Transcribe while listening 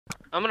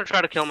I'm gonna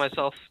try to kill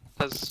myself,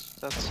 because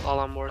that's all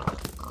I'm worth.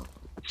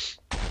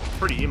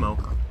 Pretty emo.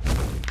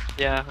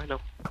 Yeah, I know.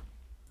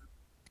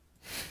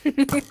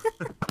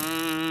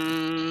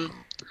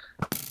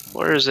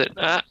 Where is it?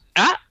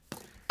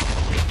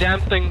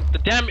 Damn thing, the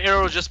damn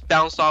arrow just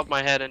bounced off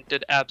my head and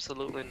did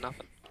absolutely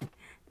nothing.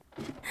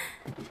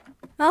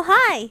 Oh,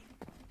 hi.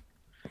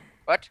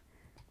 What?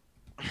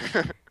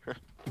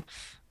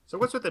 So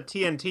what's with the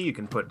TNT you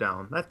can put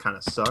down? That kind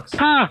of sucks.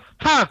 Ha!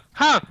 Ha!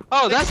 Ha!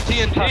 Oh, that's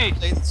TNT!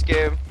 Play this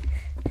game.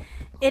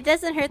 It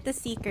doesn't hurt the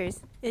seekers.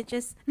 It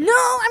just... No,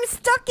 I'm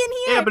stuck in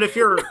here. Yeah, but if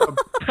you're...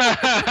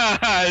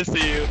 I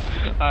see you.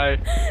 Hi.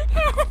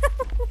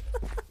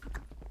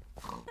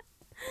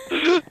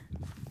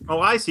 Oh,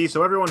 I see.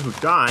 So everyone who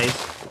dies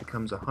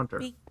becomes a hunter.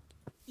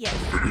 Yes.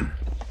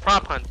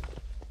 Prop hunt.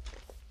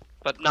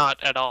 But not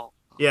at all.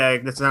 Yeah,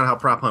 that's not how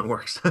prop hunt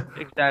works.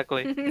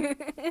 Exactly.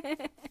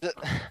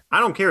 I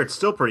don't care. It's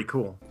still pretty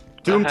cool.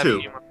 Doom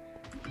 2.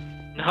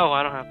 No,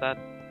 I don't have that.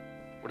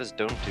 What is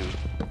Doom 2?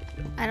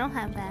 I don't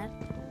have that.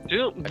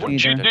 Doom?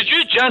 Did you- Did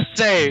you just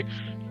say?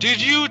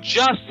 Did you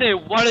just say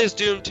what is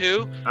Doom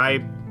 2? I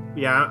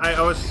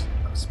was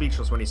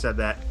speechless when he said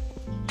that.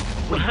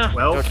 I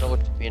Well, don't know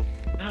what you mean.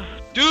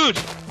 Dude,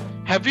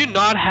 have you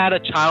not had a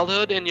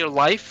childhood in your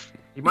life?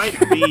 he might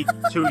be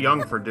too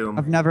young for Doom.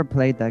 I've never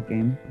played that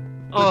game.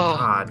 Oh,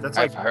 God, that's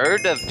I've like...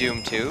 heard of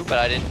Doom 2, but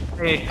I didn't.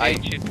 I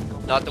hate you.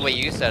 Not the way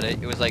you said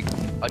it. It was like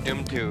a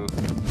Doom 2.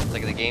 It's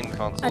like the game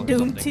console. A or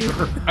Doom something. 2.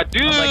 I do.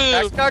 I was like,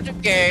 that's not a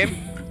game.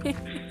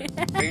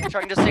 Are you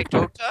trying to say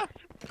Dota?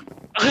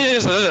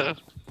 Come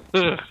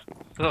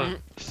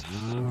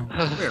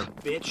here,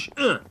 bitch.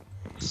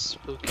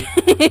 Spooky.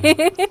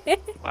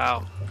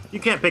 Wow. You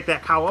can't pick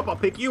that cow up. I'll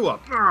pick you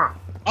up. Ugh.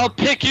 I'll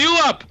pick you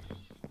up.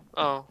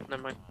 Oh,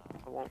 never mind.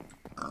 I won't.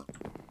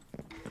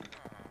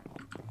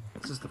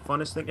 This is the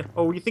funnest thing.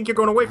 Oh, you think you're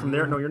going away from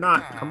there? No, you're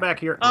not. Come back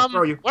here. I'll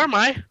throw you. Where am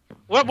I?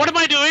 What am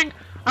I doing?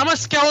 I'm a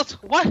skeleton.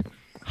 What?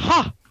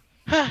 Huh?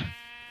 Huh.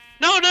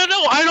 No, no,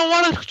 no! I don't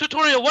want a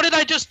tutorial. What did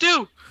I just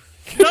do?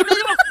 No, no,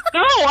 no!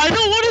 No! I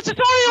don't want a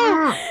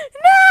tutorial.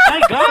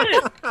 I got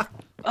it.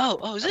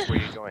 Oh, is it? Where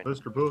are you going?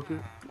 Mr. Bucket.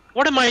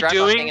 What am I Grab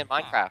on thing doing? in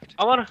Minecraft.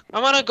 I wanna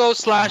go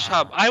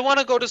 /hub. I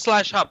wanna go to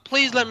 /hub.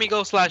 Please let me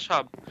go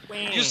 /hub.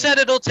 You said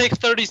it'll take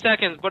 30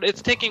 seconds, but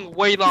it's taking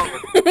way longer.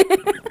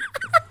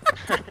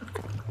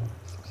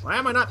 Why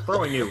am I not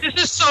throwing you? This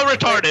is so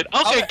retarded.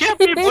 Okay, get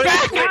me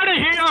back out of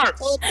here!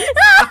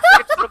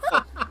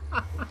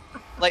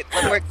 Like,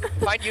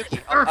 find Yuki.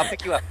 I'll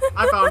pick you up.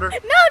 I found her. No,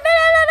 no, no,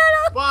 no,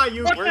 no, Why,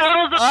 you? What the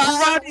hell is a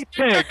karate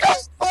pig?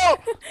 Oh!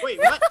 Wait,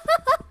 what?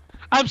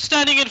 I'm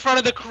standing in front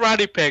of the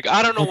karate pig.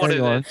 I don't know what it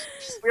There you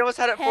is. We almost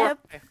had it for. Hep.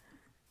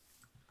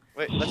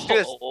 Wait, let's do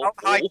this. How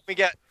high can we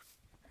get?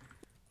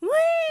 no.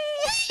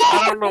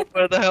 I don't know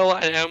where the hell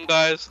I am,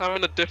 guys. I'm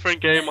in a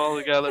different game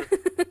altogether.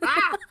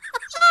 Ah!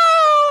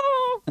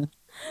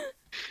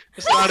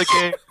 It's not a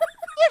game.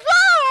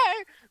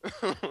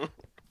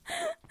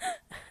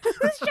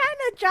 Who's trying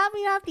to drop me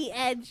off the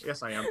edge?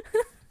 Yes, I am.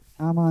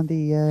 I'm on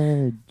the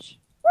edge.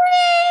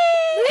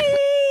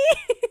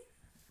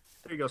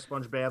 There you go,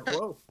 SpongeBob.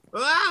 Whoa.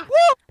 Ah!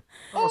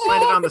 Almost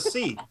landed on the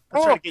sea.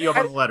 I'm trying to get you up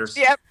on the letters.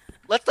 Yeah,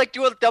 let's like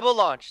do a double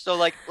launch. So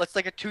like, let's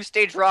like a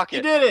 2-stage rocket.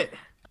 You did it!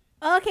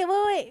 Okay,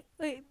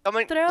 wait.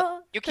 Someone,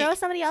 Yuki, Throw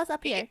somebody else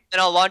up here.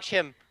 and I'll launch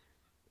him.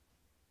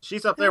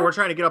 She's up there. We're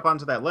trying to get up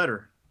onto that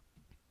letter.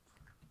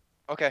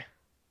 Okay.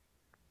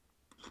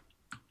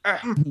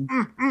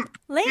 Land!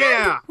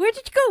 Yeah. Where'd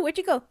you go? Where'd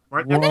you go?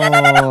 Right there.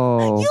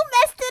 Whoa. You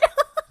messed it up!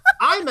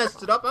 I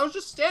messed it up. I was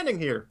just standing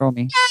here. Throw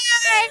me.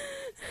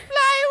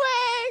 Fly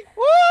away!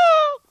 Woo!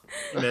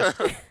 You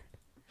missed.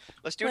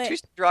 Let's do a Wait.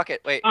 2-stage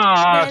rocket. Wait.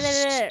 Ah, No, no, no, no.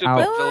 stupid Ow.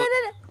 villain.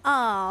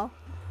 Oh.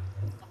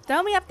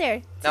 Throw me up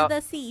there to No.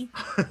 the sea.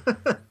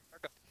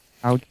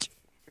 Ouch.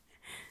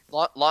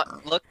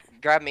 Look,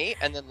 grab me,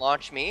 and then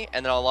launch me,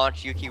 and then I'll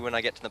launch Yuki when I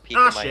get to the peak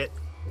Ah, of my. shit.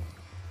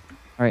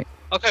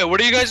 Okay,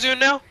 what are you guys doing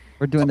now?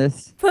 We're doing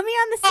this. Put me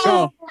on the sea.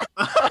 Go.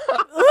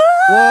 Ooh,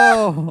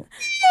 Whoa.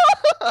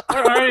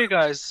 Where are you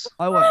guys?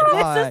 I went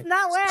this high. is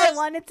not where I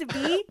wanted to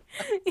be.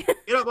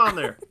 Get up on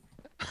there.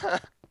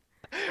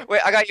 Wait,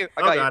 I got you.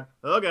 I Oh, got God.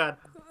 Oh, God.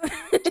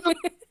 you.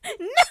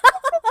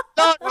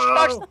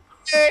 Whoa.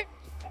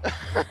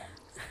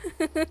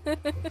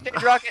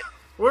 Stage rocket.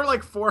 We're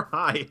like 4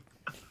 high.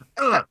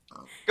 Ugh.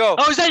 Go.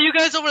 Oh, is that you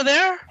guys over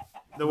there?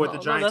 With the Oh, no,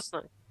 giants. that's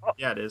not.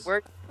 Yeah, it is.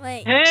 Where?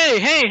 Wait.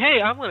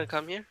 Hey, I'm gonna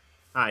come here.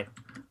 Hi.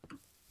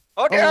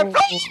 Oh, damn.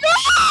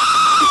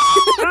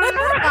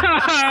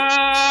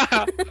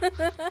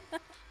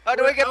 How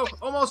do I get? Oh,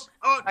 almost.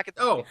 Oh, Back at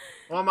the oh.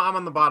 Well, I'm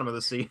on the bottom of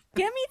the sea.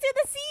 Get me to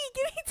the sea.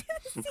 Get me to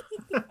the sea.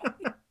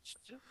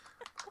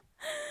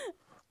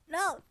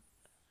 No.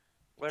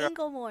 Where?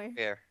 Angle more.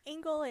 Here.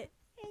 Angle it.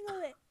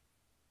 Angle it.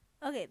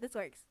 Okay, this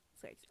works.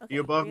 This works. Okay,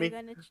 You above we're me?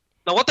 gonna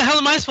Now, what the hell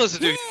am I supposed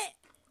to do?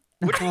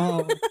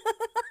 Oh.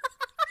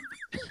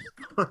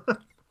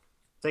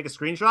 Take a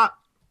screenshot.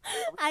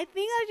 I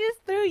think I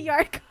just threw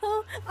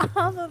Yarko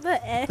off of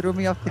the edge. Threw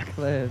me off the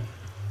cliff.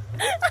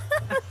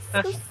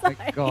 So Oh sorry.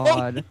 my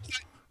god.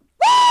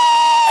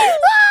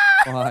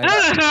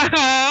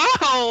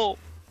 Ow!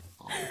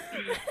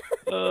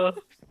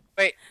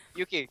 Wait,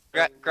 Yuki,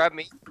 grab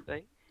me.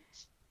 And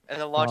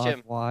then launch God,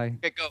 him. Why?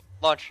 Okay, go.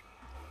 Launch.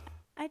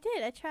 I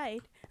did. I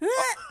tried.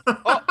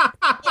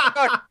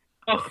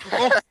 Oh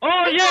god.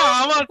 Oh yeah,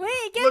 I'm on.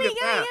 Wait, get Look me, at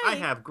get that. me, I get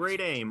me. have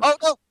great aim. Oh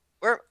no.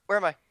 Where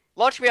am I?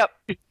 Launch me up.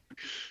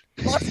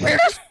 Launch me.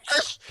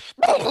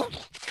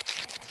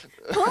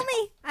 Pull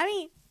me. I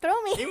mean,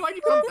 throw me. Hey, why'd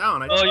you come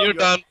down? Oh, you're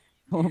done.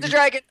 The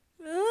dragon.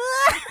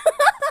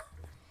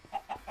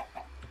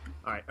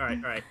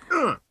 Alright.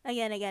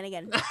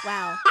 Again.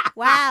 Wow.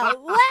 Wow.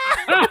 Wow.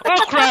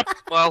 Oh crap!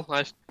 Well,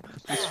 I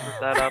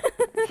screwed that up.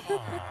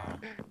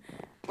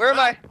 Where am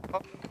I?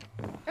 Oh.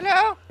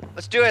 Hello.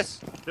 Let's do this.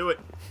 Do it.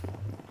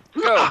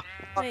 Go.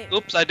 Wait.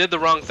 Oops, I did the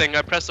wrong thing.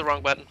 I pressed the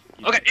wrong button.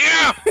 Okay,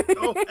 yeah!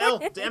 Oh,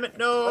 hell, damn it,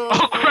 no!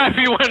 Oh crap,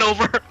 he went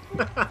over.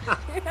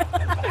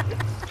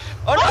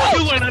 Oh no.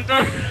 You went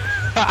under.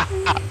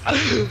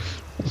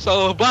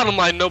 So, bottom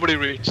line, nobody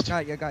reached.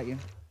 Got you.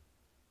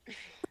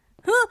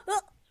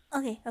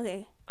 Okay.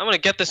 I'm gonna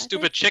get this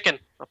stupid chicken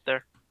up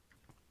there.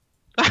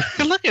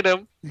 Look at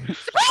him.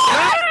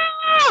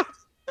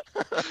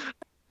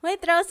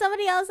 Wait, throw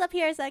somebody else up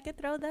here so I can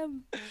throw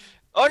them.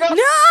 Oh no.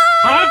 No!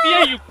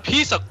 Javier, you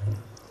piece of...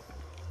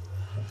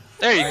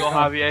 There you go,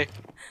 Javier.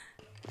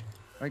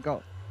 Right,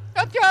 go.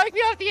 Stop throwing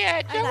me off the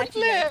edge. I got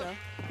you, Jericho.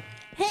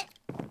 Hit.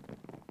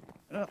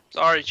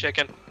 Sorry,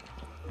 chicken.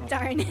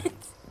 Darn it.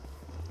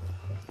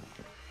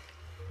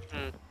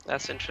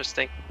 That's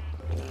interesting.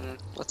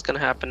 What's gonna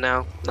happen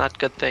now? Not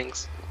good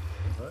things.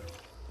 What?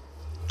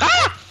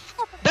 Ah!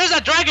 There's a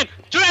dragon!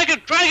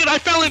 Dragon! I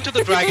fell into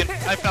the dragon.